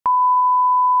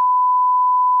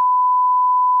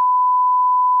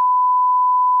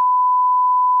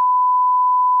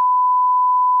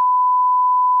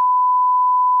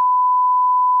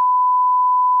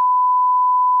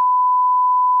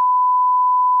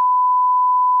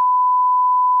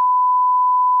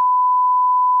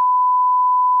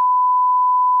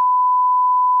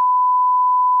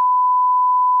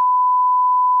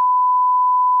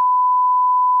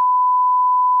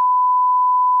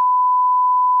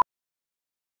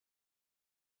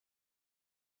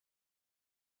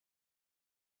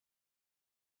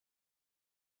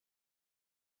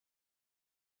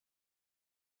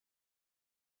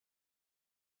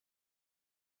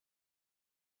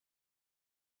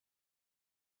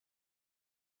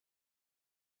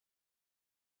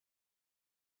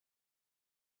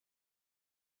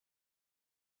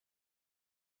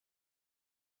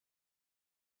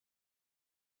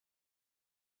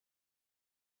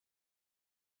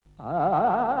Hare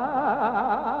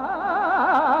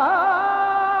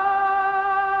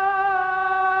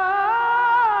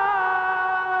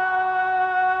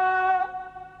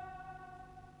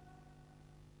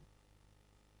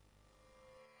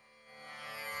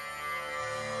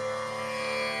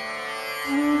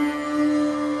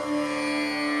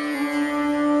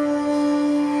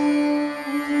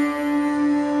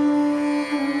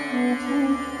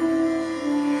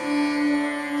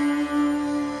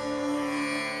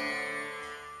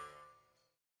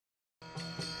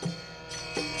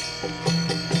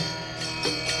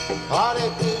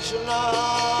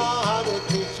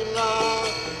Krishna,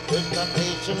 Krishna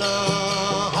Krishna,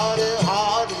 Hare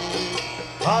Hare,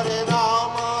 Hare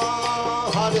Rama,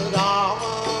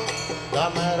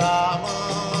 Rama Rama,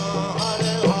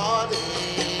 Hare Hare.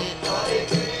 Hare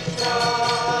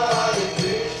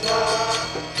Krishna,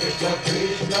 Krishna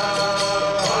Krishna,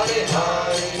 Hare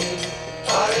Hare,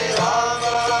 Hare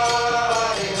Rama,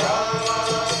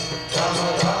 Rama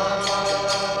Rama,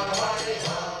 Hare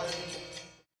Hare.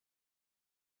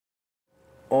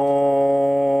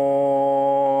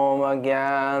 Om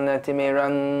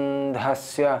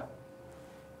Ajnanatimirandhasya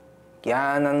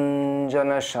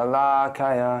Jnananjana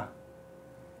Shalakaya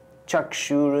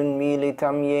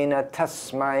Chakshurunmilitam Yena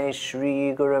Tasmai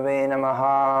Shri Gurave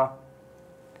Namaha.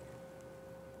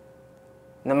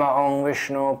 Nama Om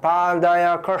Vishnu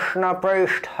Padaya Krishna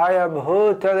Prishthaya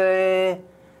Bhutale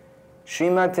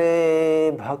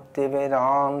Srimate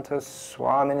Bhaktivedanta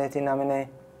Swaminiti Namine.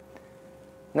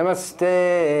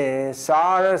 Namaste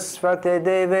Saraswate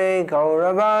Deve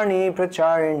Gauravani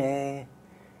Pracharine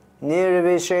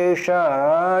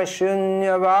Nirvishesha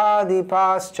Shunyavadi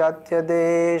Paschatya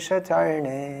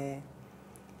Deshatarne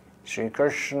Shri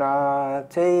Krishna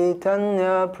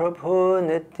Chaitanya Prabhu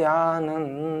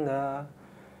Nityananda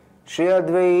Shri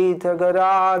Advaita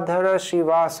Gadadhara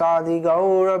Shivasadi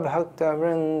Gaura Bhakta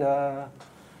Vrinda.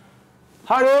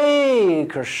 Hare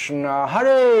Krishna,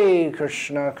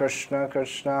 Krishna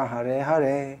Krishna, Hare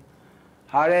Hare,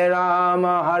 Hare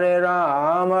Rama,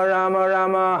 Rama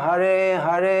Rama, Hare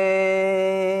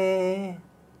Hare.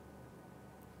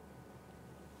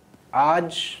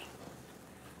 आज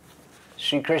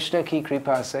श्री कृष्ण की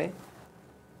कृपा से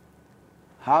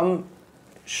हम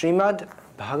श्रीमद्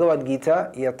भगवद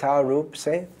गीता यथारूप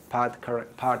से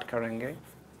पाठ करेंगे।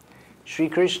 श्री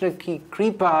कृष्ण की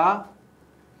कृपा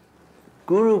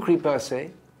गुरु कृपा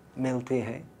से मिलती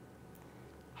है।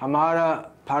 हमारा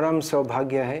परम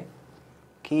सौभाग्य है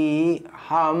कि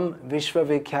हम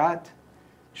विश्वविख्यात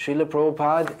श्रील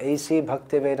प्रभुपाद ऐसे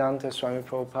भक्तिवेदांत स्वामी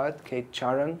प्रभुपाद के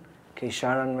चरण के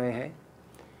शरण में है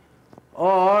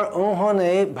और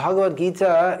उन्होंने भगवद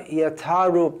गीता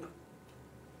यथारूप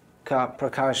का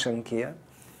प्रकाशन किया।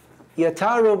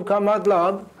 यथारूप का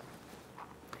मतलब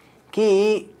कि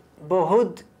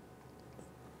बहुत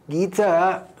गीता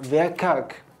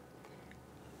व्याख्याक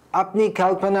अपनी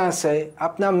कल्पना से,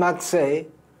 अपना मत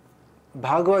से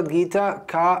भगवद गीता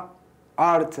का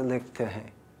अर्थ लिखते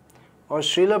हैं और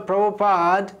श्रील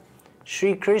प्रभुपाद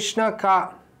श्री कृष्ण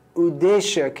का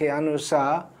उद्देश्य के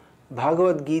अनुसार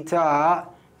भगवद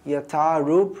गीता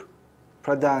यथारूप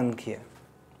प्रदान किया।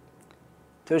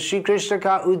 तो श्री कृष्ण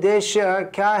का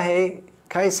उद्देश्य क्या है,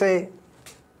 कैसे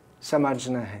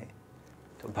समझना है?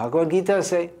 तो भगवद गीता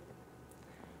से।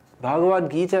 भगवद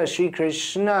गीता श्री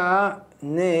कृष्ण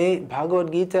ने भगवद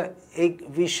गीता एक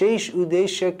विशेष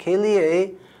उद्देश्य के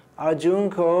लिए अर्जुन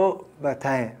को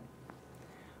बताया।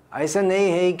 ऐसा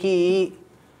नहीं है कि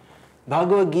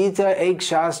भगवद गीता एक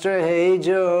शास्त्र है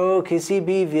जो किसी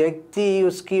भी व्यक्ति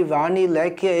उसकी वाणी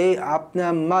लेके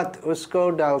अपना मत उसको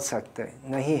डाल सकते,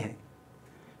 नहीं है।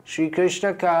 श्री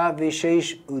कृष्ण का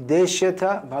विशेष उद्देश्य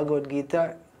था भगवद गीता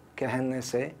कहने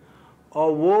से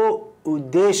और वो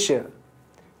उद्देश्य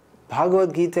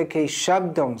भगवद गीता के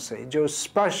शब्दों से जो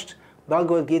स्पष्ट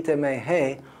भगवद गीता में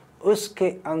है उसके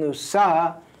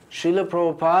अनुसार श्रील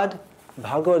प्रभुपाद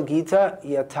भगवद गीता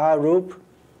यथारूप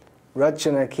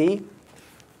रचना की।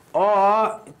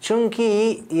 और चूंकि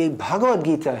ये भगवद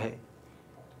गीता है,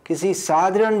 किसी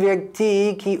साधारण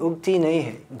व्यक्ति की उक्ति नहीं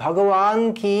है,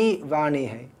 भगवान की वाणी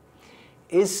है,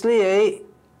 इसलिए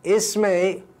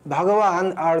इसमें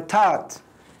भगवान अर्थात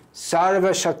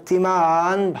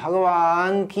सर्वशक्तिमान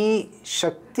भगवान की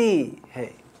शक्ति है।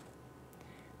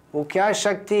 वो क्या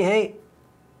शक्ति है?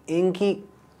 इनकी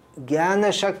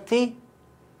ज्ञान शक्ति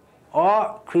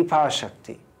और कृपा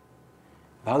शक्ति।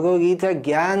 भगवद गीता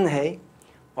ज्ञान है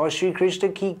और श्री कृष्ण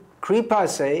की कृपा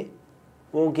से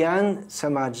वो ज्ञान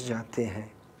समझ जाते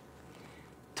हैं।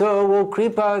 तो वो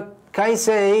कृपा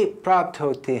कैसे प्राप्त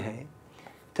होती है?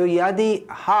 तो यदि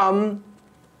हम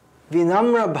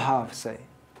विनम्र भाव से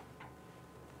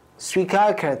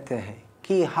स्वीकार करते हैं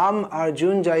कि हम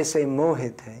अर्जुन जैसे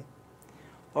मोहित हैं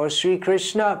और श्री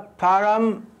कृष्ण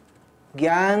परम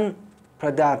ज्ञान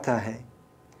प्रदाता है।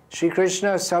 श्री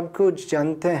कृष्ण सब कुछ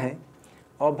जानते हैं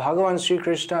और भगवान श्री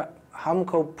कृष्ण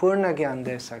हमको पूर्ण ज्ञान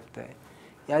दे सकते हैं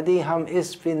यदि हम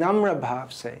इस विनम्र भाव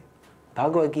से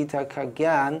भगवद गीता का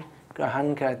ज्ञान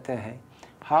ग्रहण करते हैं।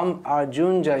 हम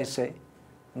अर्जुन जैसे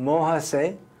मोह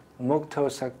से मुक्त हो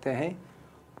सकते हैं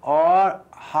और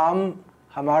हम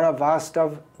हमारा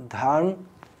वास्तव धर्म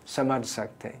समझ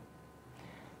सकते हैं।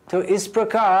 तो इस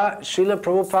प्रकार श्रील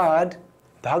प्रभुपाद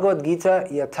भगवद गीता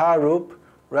यथारूप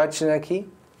रचना की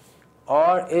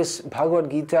और इस भगवद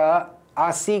गीता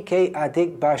 80 के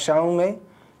अधिक भाषाओं में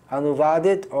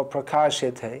अनुवादित और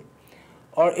प्रकाशित है।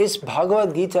 और इस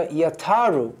भगवद गीता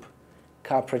यथारूप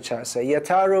का प्रचार से,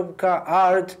 यथारूप का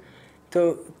अर्थ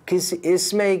तो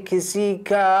इसमें किसी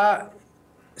का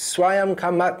स्वयं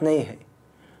का मत नहीं है।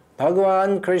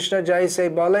 भगवान कृष्ण जैसे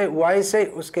बोले वैसे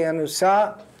उसके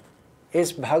अनुसार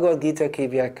इस भगवद गीता की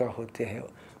व्याख्या होती है।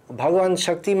 भगवान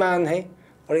शक्तिमान है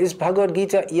और इस भगवद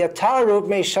गीता यथारूप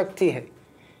में शक्ति है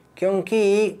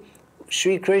क्योंकि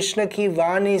श्री कृष्ण की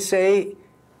वाणी से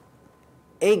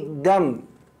एकदम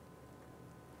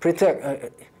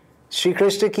पृथक, श्री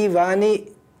कृष्ण की वाणी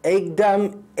एकदम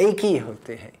एक ही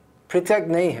होते हैं, पृथक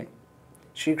नहीं है।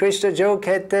 श्री कृष्ण जो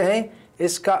कहते हैं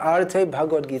इसका अर्थ है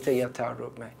भगवद गीता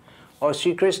यथारूप में। और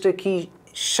श्री कृष्ण की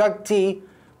शक्ति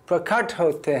प्रकट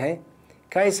होते हैं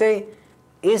कैसे?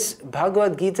 इस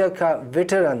भगवद गीता का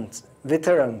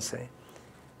वितरण से।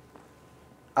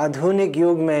 आधुनिक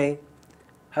युग में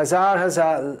हजार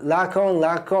हजार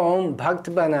लाखों भक्त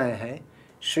बनाए हैं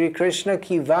श्री कृष्ण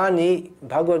की वाणी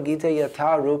भगवद गीता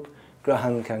यथारूप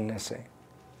ग्रहण करने से।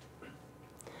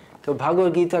 तो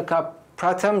भगवद गीता का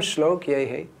प्रथम श्लोक यही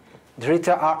है,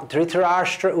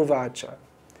 धृतराष्ट्र उवाच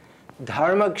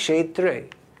धर्म क्षेत्रे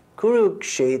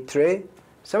कुरुक्षेत्रे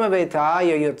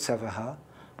समवेताय युत्सवः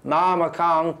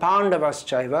मामकां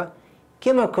पांडवश्चैव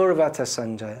किम कुर्वत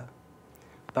संजय।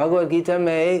 भगवद गीता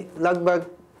में लगभग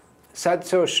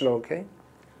 700 श्लोक है,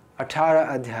 18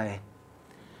 अध्याय।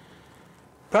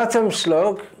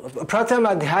 प्रथम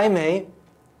अध्याय में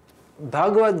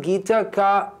भगवद गीता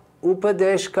का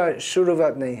उपदेश का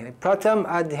शुरुआत नहीं है। प्रथम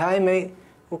अध्याय में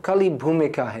वो खाली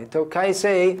भूमिका है। तो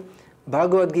कैसे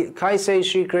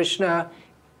श्री कृष्ण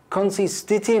कौन सी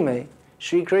स्थिति में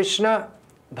श्री कृष्ण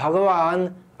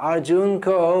भगवान अर्जुन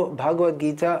को भगवद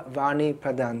गीता वाणी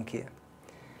प्रदान किया।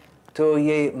 तो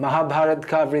ये महाभारत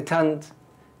का वृत्तांत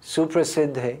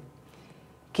सुप्रसिद्ध है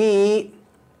कि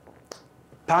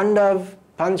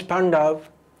पंच पांडव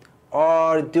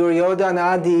और दुर्योधन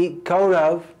आदि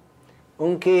कौरव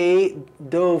उनके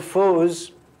 2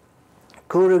 फौज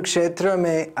कुरुक्षेत्र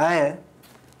में आए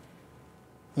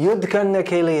युद्ध करने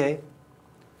के लिए।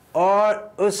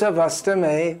 और उस अवस्था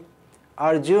में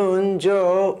अर्जुन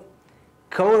जो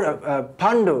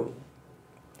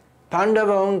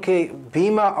पांडवों के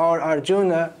भीमा और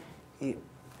अर्जुन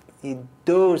ये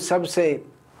 2 सबसे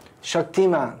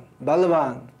शक्तिमान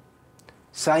बलवान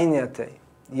सैन्य थे,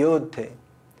 योद्ध थे।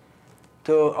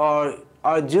 तो और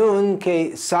अर्जुन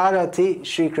के सारथी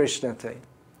श्री कृष्ण थे।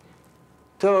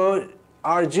 तो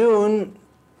अर्जुन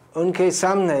उनके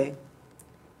सामने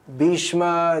भीष्म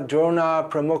द्रोणा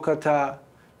प्रमुखता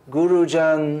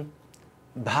गुरुजन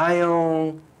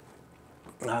भाइयों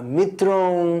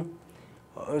मित्रों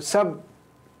सब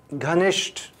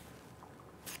घनिष्ठ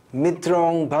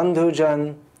मित्रों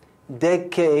बंधुजन देख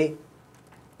के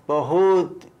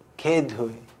बहुत खेद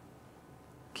हुए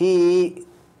कि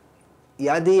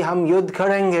यदि हम युद्ध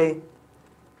करेंगे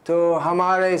तो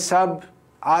हमारे सब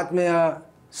आत्मीय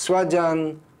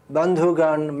स्वजन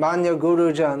बंधुगण मान्य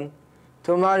गुरुजन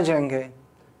तो मर जाएंगे।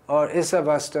 और इस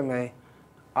अवस्था में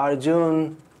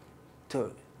अर्जुन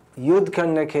तो युद्ध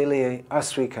करने के लिए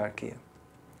अस्वीकार किया।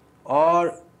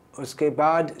 और उसके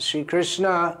बाद श्री कृष्ण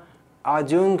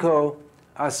अर्जुन को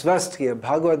आश्वस्त किया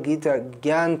भगवद गीता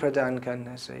ज्ञान प्रदान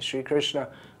करने से। श्री कृष्ण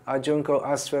अर्जुन को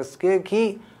आश्वस्त किया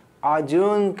कि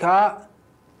अर्जुन का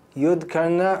युद्ध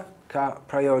करने का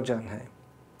प्रयोजन है।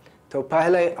 तो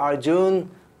पहले अर्जुन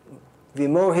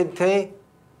विमोहित थे,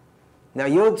 न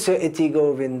युद्ध से इति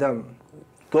गोविंदम,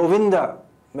 गोविंदा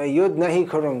मैं युद्ध नहीं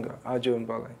करूँगा अर्जुन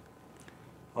बोले।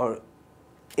 और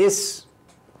इस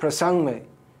प्रसंग में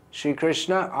श्री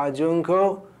कृष्ण अर्जुन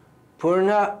को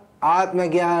पूर्ण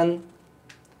आत्मज्ञान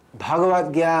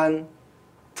भगवत ज्ञान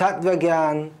तत्व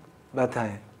ज्ञान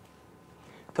बताए।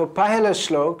 तो पहला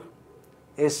श्लोक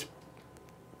इस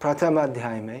प्रथम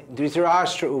अध्याय में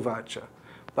धृतराष्ट्र उवाच।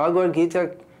 भगवद गीता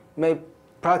में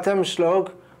प्रथम श्लोक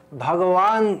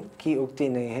भगवान की उक्ति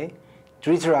नहीं है,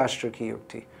 धृतराष्ट्र की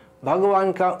उक्ति।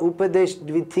 भगवान का उपदेश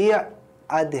द्वितीय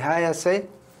अध्याय से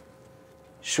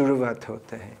शुरुआत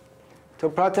होते हैं। तो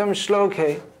प्रथम श्लोक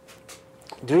है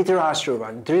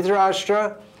धृतराष्ट्र। धृतराष्ट्र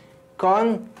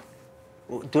कौन?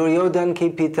 दुर्योधन के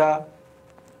पिता,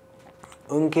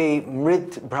 उनके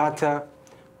मृत भ्राता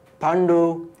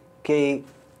पांडु के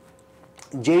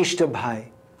ज्येष्ठ भाई,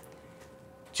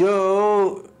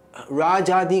 जो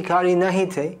राजाधिकारी नहीं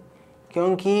थे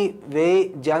क्योंकि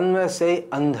वे जन्म से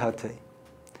अंध थे।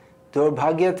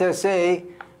 दुर्भाग्य से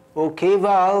वो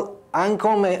केवल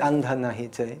आंखों में अंध नहीं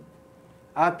थे,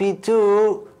 अपितु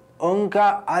उनका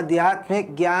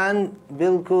आध्यात्मिक ज्ञान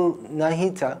बिल्कुल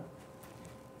नहीं था,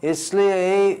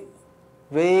 इसलिए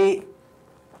वे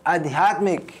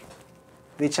आध्यात्मिक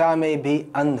विचार में भी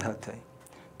अंध थे।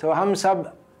 तो हम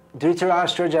सब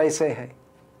धृतराष्ट्र जैसे हैं।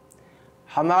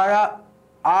 हमारा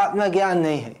आत्मज्ञान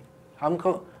नहीं है,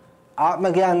 हमको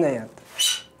आत्मज्ञान नहीं आता,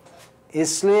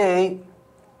 इसलिए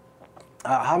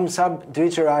हम सब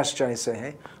धृतराष्ट्र जैसे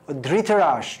हैं। और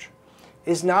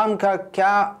धृतराष्ट्र इस नाम का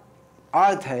क्या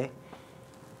अर्थ है?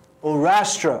 वो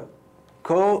राष्ट्र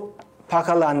को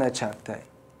पकड़ लाना चाहता है।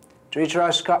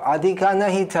 धृतराष्ट्र का अधिकार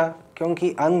नहीं था क्योंकि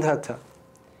अंध था,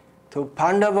 तो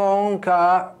पांडवों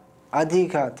का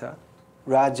अधिकार था,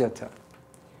 राज्य था।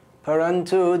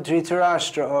 परंतु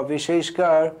धृतराष्ट्र और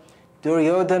विशेषकर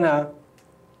दुर्योधन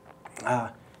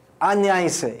अन्याय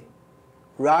से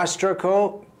राष्ट्र को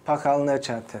पकड़ना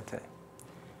चाहते थे।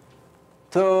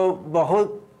 तो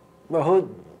बहुत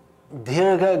बहुत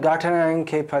दीर्घ घटनाओं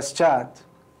के पश्चात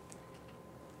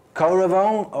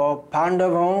कौरवों और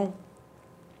पांडवों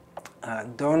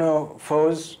दोनों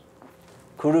फौज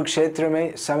कुरुक्षेत्र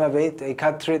में समवेत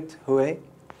एकत्रित हुए,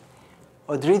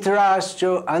 और धृतराष्ट्र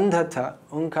जो अंध था,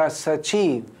 उनका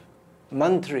सचिव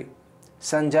मंत्री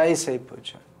संजय से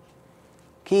पूछा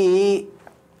कि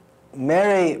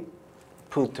मेरे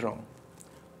पुत्रों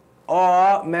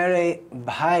और मेरे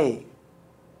भाई,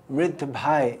 मृत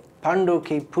भाई पांडु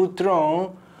के पुत्रों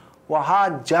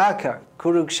वहाँ जाकर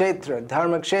कुरुक्षेत्र,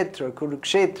 धर्म क्षेत्र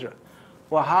कुरुक्षेत्र,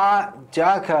 वहाँ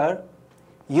जाकर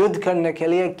युद्ध करने के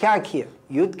लिए क्या किया?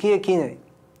 युद्ध किया कि नहीं?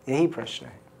 यही प्रश्न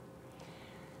है।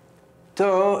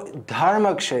 तो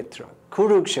धर्म क्षेत्र,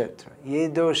 कुरुक्षेत्र, ये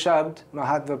दो शब्द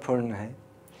महत्वपूर्ण है।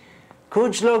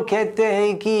 कुछ लोग कहते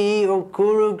हैं कि वो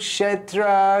कुरुक्षेत्र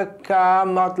का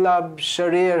मतलब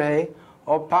शरीर है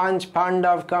और पांच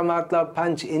पांडव का मतलब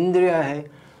पंच इंद्रिय है,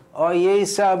 और ये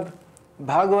सब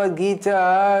भगवद गीता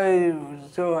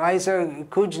तो ऐसा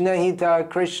कुछ नहीं था।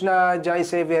 कृष्ण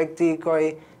जैसे व्यक्ति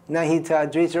कोई नहीं था,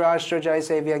 धृतराष्ट्र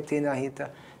जैसे व्यक्ति नहीं था,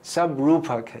 सब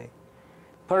रूपक है।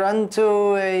 परंतु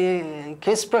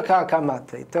किस प्रकार का मत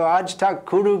है? तो आज तक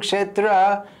कुरुक्षेत्र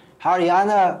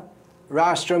हरियाणा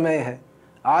राष्ट्र में है।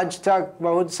 आज तक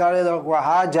बहुत सारे लोग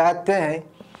वहाँ जाते हैं,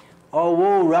 और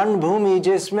वो रणभूमि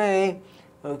जिसमें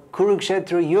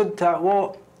कुरुक्षेत्र युद्ध था,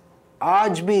 वो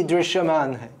आज भी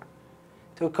दृश्यमान है।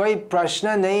 तो कोई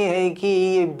प्रश्न नहीं है कि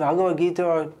ये भगवद गीता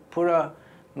और पूरा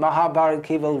महाभारत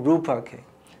केवल रूपक है।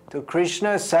 तो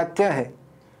कृष्ण सत्य है,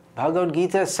 भगवद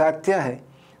गीता सत्य है,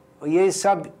 और ये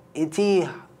सब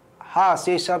इतिहास,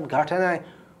 ये सब घटनाएं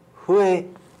हुए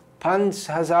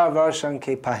 5000 वर्षों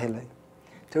के पहले।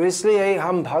 तो इसलिए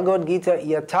हम भगवद गीता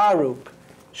यथारूप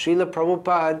श्रील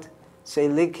प्रभुपाद से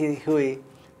लिखी हुई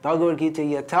भगवद गीता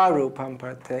यथारूप हम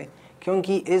पढ़ते हैं,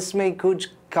 क्योंकि इसमें कुछ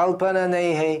कल्पना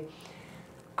नहीं है,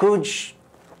 कुछ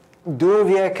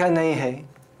दुर्व्याख्या नहीं है।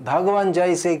 भगवान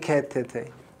जैसे कहते थे,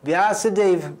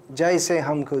 व्यासदेव जैसे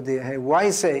हमको दिया है,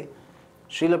 वैसे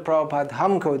श्रील प्रभुपाद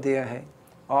हमको दिया है,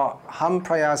 और हम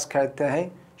प्रयास करते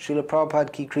हैं श्रील प्रभुपाद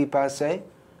की कृपा से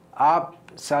आप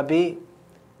सभी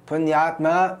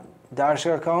पुण्यात्मा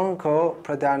दर्शकों को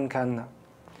प्रदान करना।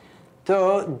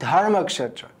 तो धर्म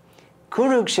क्षेत्र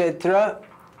कुरुक्षेत्र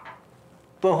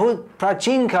बहुत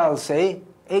प्राचीन काल से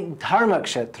एक धर्म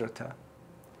क्षेत्र था।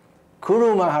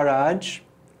 कुरु महाराज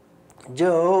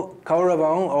जो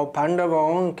कौरवों और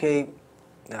पांडवों के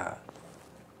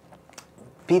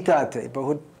पिता थे,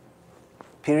 बहुत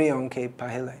पीढ़ियों के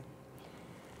पहले।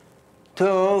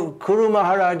 तो कुरु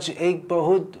महाराज एक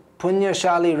बहुत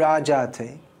पुण्यशाली राजा थे,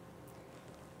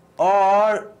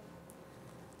 और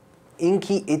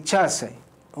इनकी इच्छा से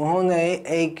उन्होंने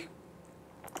एक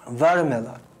वर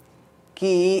मिला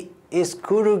कि इस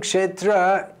कुरुक्षेत्र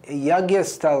यज्ञ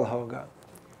स्थल होगा,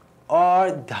 और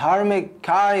धार्मिक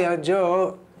कार्य जो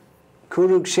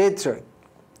कुरुक्षेत्र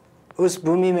उस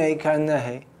भूमि में करना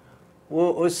है, वो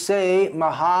उससे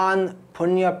महान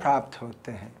पुण्य प्राप्त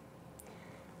होते हैं।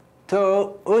 तो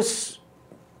उस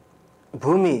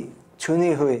भूमि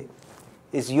चुनी हुई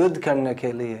इस युद्ध करने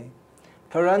के लिए,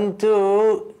 परंतु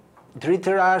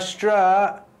धृतराष्ट्र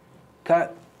का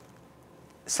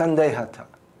संदेह था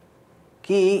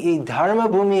कि ये धर्म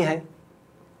भूमि है,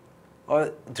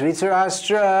 और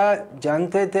धृतराष्ट्र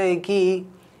जानते थे कि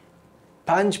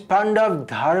पंच पांडव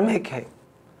धार्मिक है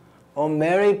और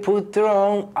मेरे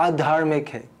पुत्रों अधार्मिक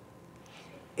है,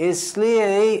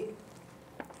 इसलिए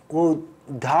वो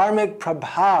धार्मिक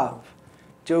प्रभाव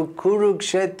जो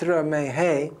कुरुक्षेत्र में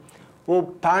है वो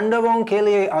पांडवों के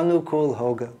लिए अनुकूल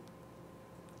होगा।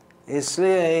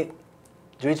 इसलिए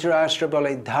धृतराष्ट्र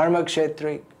बोले धर्म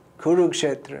क्षेत्र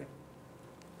कुरुक्षेत्र,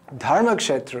 धर्म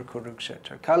क्षेत्र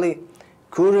कुरुक्षेत्र। खाली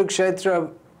कुरुक्षेत्र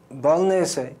बोलने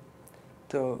से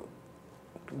तो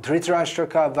धृतराष्ट्र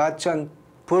का वचन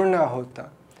पूर्ण होता,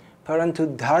 परंतु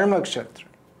धर्म क्षेत्र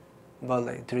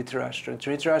बोले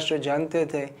धृतराष्ट्र जानते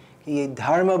थे कि ये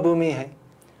धर्म भूमि है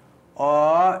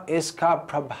और इसका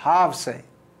प्रभाव से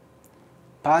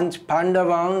पांच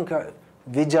पांडवों का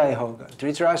विजय होगा।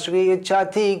 धृतराष्ट्र की इच्छा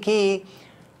थी कि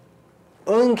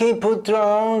उनके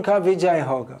पुत्रों का विजय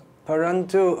होगा,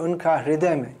 परंतु उनका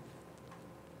हृदय में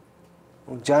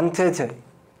वो जानते थे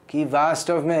कि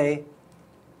वास्तव में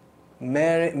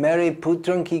मेरे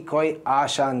पुत्रों की कोई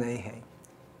आशा नहीं है,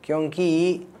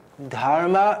 क्योंकि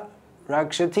धर्म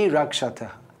रक्षति रक्षतः,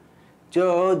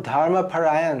 जो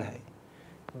धर्मपरायण है,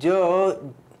 जो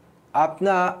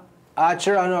अपना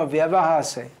आचरण और व्यवहार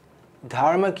से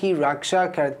धर्म की रक्षा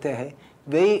करते हैं,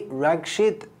 वे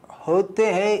रक्षित होते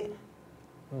हैं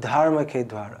धर्म के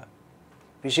द्वारा।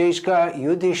 विशेषकर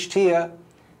युधिष्ठिर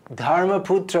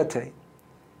धर्मपुत्र थे।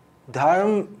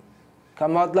 धर्म का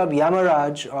मतलब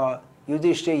यमराज, और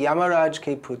युधिष्ठिर यमराज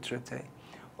के पुत्र थे,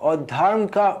 और धर्म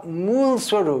का मूल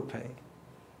स्वरूप है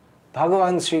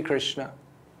भगवान श्री कृष्ण।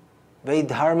 वे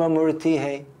धर्म मूर्ति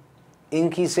है,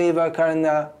 इनकी सेवा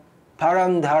करना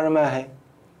परम धर्म है।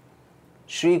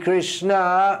 श्री कृष्ण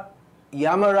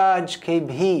यमराज के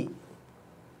भी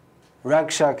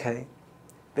रक्षक है,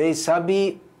 वे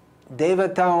सभी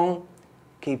देवताओं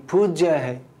के पूज्य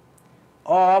है,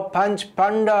 और पंच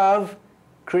पांडव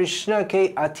कृष्ण के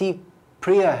अति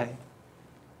प्रिय है।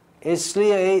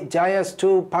 इसलिए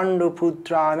जयस्तु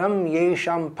पांडुपुत्राणम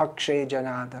येषां पक्षे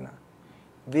जनार्दन,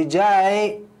 विजय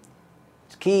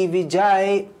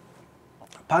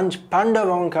पंच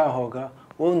पांडवों का होगा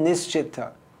वो निश्चित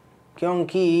था,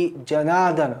 क्योंकि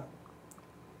जनार्दन,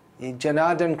 ये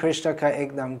जनार्दन कृष्ण का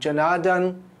एक नाम,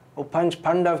 जनार्दन वो पंच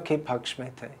पांडव के पक्ष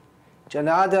में थे।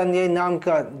 जनार्दन ये नाम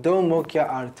का दो मुख्य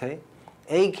अर्थ है,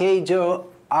 एक है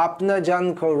जो अपना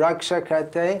जन को रक्षा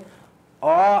करते हैं,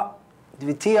 और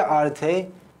द्वितीय अर्थ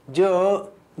है जो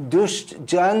दुष्ट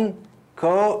जन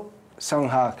को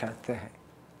संहार करते हैं।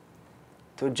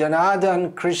 तो जनार्दन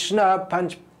कृष्ण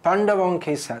पंच पांडवों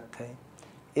के साथ थे,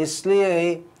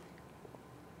 इसलिए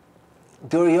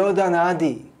दुर्योधन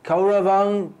आदि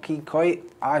कौरवों की कोई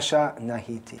आशा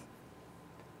नहीं थी।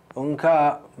 उनका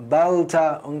बल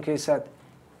था, उनके साथ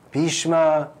भीष्म,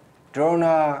 द्रोण,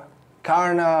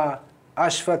 कर्ण,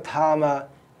 अश्वत्थामा,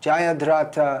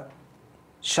 जयद्रथ,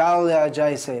 शल्य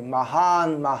जैसे महान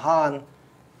महान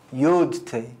योद्ध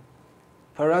थे।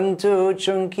 परंतु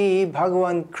चूंकि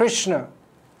भगवान कृष्ण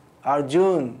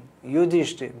अर्जुन,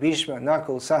 युधिष्ठिर, भीष्म,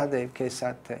 नकुल, सहदेव के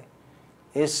साथ थे,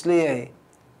 इसलिए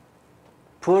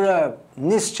पूरा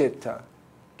निश्चित था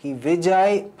कि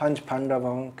विजय पंच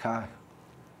पांडवों का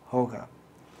होगा।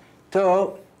 तो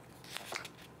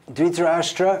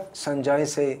धृतराष्ट्र संजय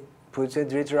से पूछे,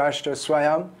 धृतराष्ट्र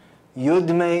स्वयं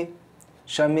युद्ध में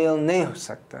शामिल नहीं हो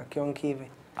सकता क्योंकि वे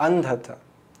अंध था।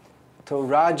 तो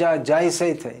राजा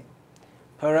जैसे थे,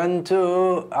 परंतु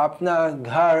अपना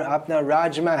घर, अपना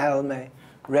राजमहल में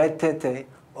रहते थे,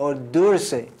 और दूर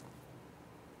से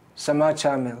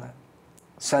समाचार मिला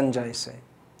संजय से।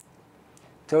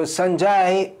 तो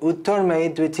संजय उत्तर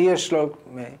में द्वितीय श्लोक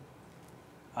में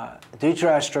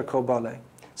धृतराष्ट्र को बोले,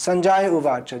 संजय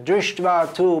उवाच दृष्ट्वा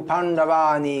तु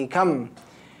पांडवानीकं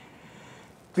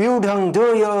व्यूढं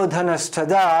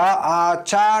दुर्योधनस्तदा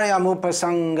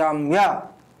आचार्यमुपसंगम्य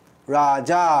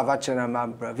राजा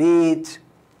वचनमब्रवीत्।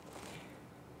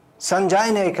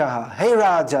 संजय ने कहा, हे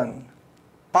राजन,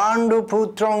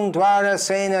 पांडुपुत्रों द्वारा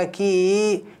सेना की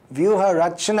व्यूह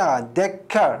रचना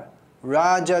देखकर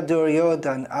राजा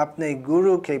दुर्योधन अपने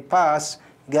गुरु के पास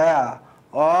गया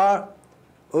और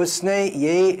उसने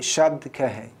ये शब्द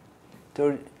कहे। तो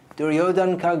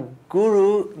दुर्योधन का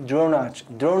गुरु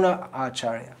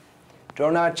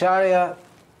द्रोणाचार्य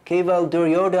केवल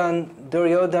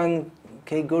दुर्योधन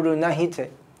के गुरु नहीं थे,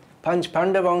 पंच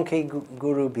पांडवों के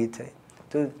गुरु भी थे।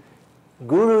 तो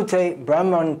गुरु थे,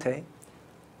 ब्राह्मण थे,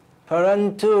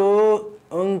 परंतु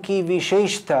उनकी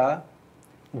विशेषता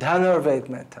धनुर्वेद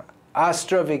में था,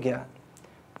 अस्त्र विज्ञान,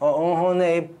 और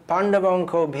उन्होंने पांडवों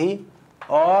को भी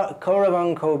और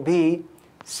कौरवों को भी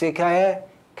सिखाया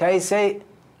कैसे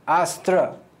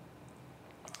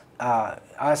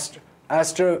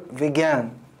अस्त्र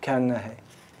विज्ञान करना है,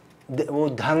 वो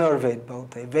धनुर्वेद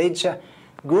बोलते हैं। वेद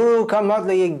गुरु का मतलब,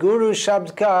 ये गुरु शब्द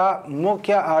का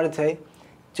मुख्य अर्थ है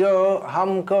जो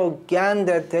हमको ज्ञान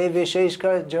देते,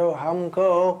 विशेषकर जो हमको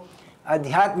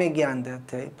आध्यात्मिक ज्ञान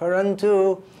देते।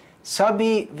 परंतु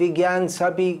सभी विज्ञान,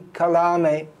 सभी कला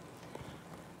में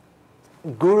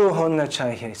गुरु होना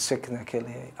चाहिए सीखने के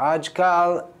लिए।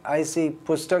 आजकल ऐसी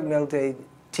पुस्तक मिलते,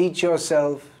 teach your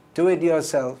self, do it your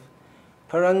self,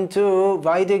 परंतु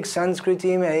वैदिक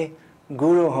संस्कृति में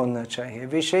गुरु होना चाहिए,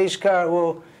 विशेषकर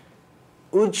वो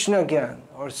उच्च ज्ञान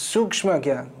और सूक्ष्म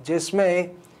ज्ञान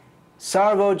जिसमें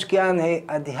सर्वोच्च ज्ञान है,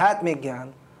 आध्यात्मिक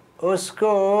ज्ञान,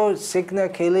 उसको सीखने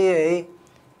के लिए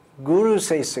गुरु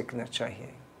से सीखना चाहिए।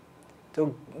 तो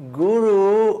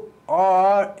गुरु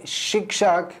और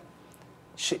शिक्षक,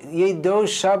 ये दो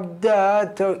शब्द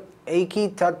तो एक ही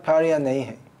तात्पर्य नहीं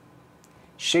है।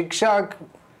 शिक्षक,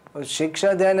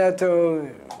 शिक्षा देना तो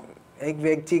एक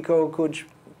व्यक्ति को कुछ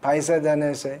पैसा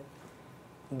देने से,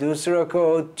 दूसरों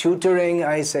को ट्यूटरिंग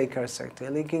ऐसे कर सकते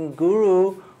हैं, लेकिन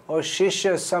गुरु और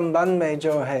शिष्य संबंध में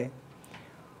जो है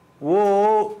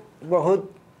वो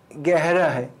बहुत गहरा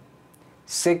है।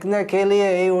 सीखने के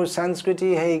लिए वो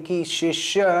संस्कृति है कि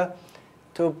शिष्य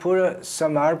तो पूरा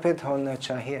समर्पित होना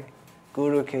चाहिए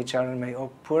गुरु के चरण में, और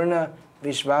पूर्ण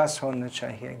विश्वास होना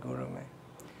चाहिए गुरु में।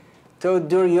 तो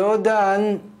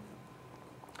दुर्योधन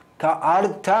का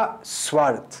अर्थ था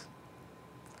स्वार्थ,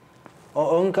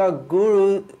 और उनका गुरु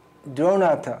द्रोण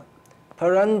था,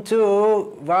 परंतु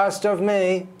वास्तव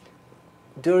में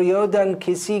दुर्योधन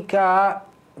किसी का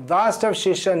वास्तव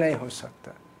शिष्य नहीं हो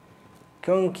सकता,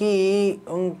 क्योंकि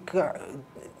उनका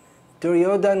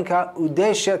दुर्योधन का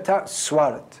उद्देश्य था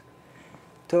स्वार्थ।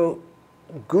 तो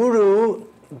गुरु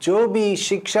जो भी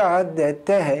शिक्षा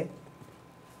देते हैं,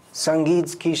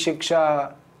 संगीत की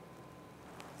शिक्षा,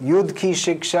 युद्ध की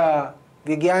शिक्षा,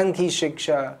 विज्ञान की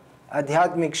शिक्षा,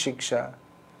 आध्यात्मिक शिक्षा,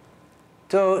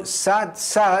 तो साथ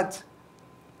साथ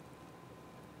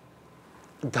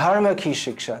धर्म की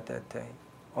शिक्षा देते हैं,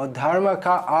 और धर्म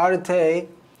का अर्थ है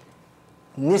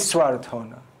निस्वार्थ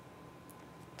होना।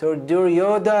 तो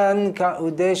दुर्योधन का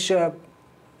उद्देश्य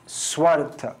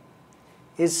स्वार्थ था,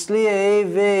 इसलिए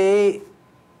वे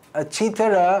अच्छी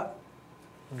तरह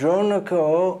द्रोण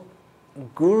को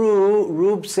गुरु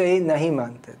रूप से नहीं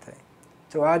मानते थे।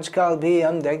 तो आजकल भी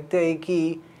हम देखते हैं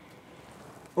कि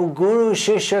वो गुरु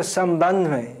शिष्य संबंध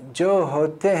में जो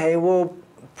होते हैं वो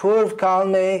पूर्व काल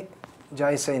में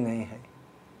जैसे नहीं है।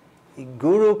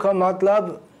 गुरु का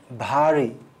मतलब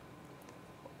भारी,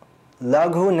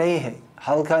 लघु नहीं है,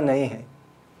 हल्का नहीं है।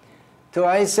 तो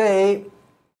ऐसे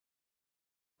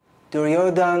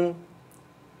दुर्योधन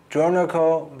द्रोण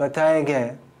को बताए गए,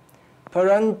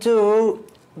 परंतु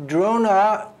द्रोण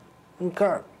उनका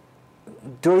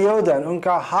दुर्योधन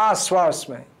उनका हास्वास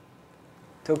में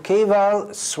तो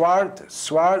केवल स्वार्थ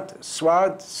स्वार्थ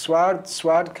स्वार्थ स्वार्थ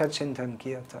स्वार्थ का चिंतन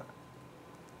किया था,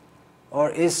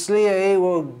 और इसलिए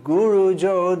वो गुरु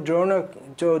जो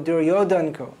दुर्योधन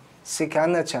को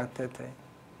सिखाना चाहते थे,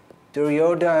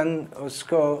 दुर्योधन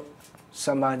उसको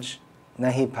समझ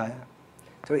नहीं पाया।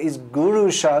 तो इस गुरु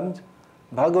शब्द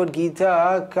भगवद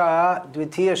गीता का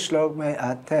 2 श्लोक में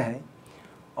आते हैं,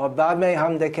 और बाद में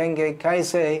हम देखेंगे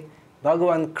कैसे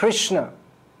भगवान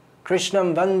कृष्णम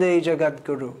वंदे जगत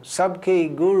गुरु, सबके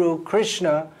गुरु कृष्ण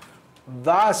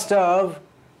वास्तव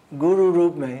गुरु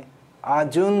रूप में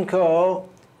अर्जुन को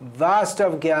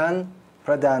वास्तव ज्ञान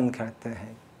प्रदान करते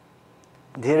हैं।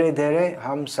 धीरे धीरे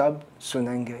हम सब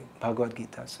सुनेंगे भगवद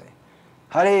गीता से।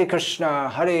 हरे कृष्णा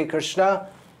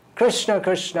कृष्ण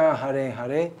कृष्ण हरे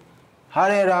हरे,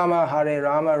 हरे Ram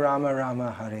Ram Ram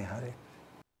Hare Hare.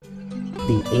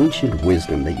 The ancient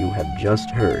wisdom that you have just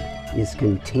heard is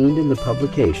contained in the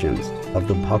publications of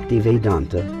the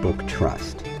Bhaktivedanta Book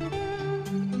Trust.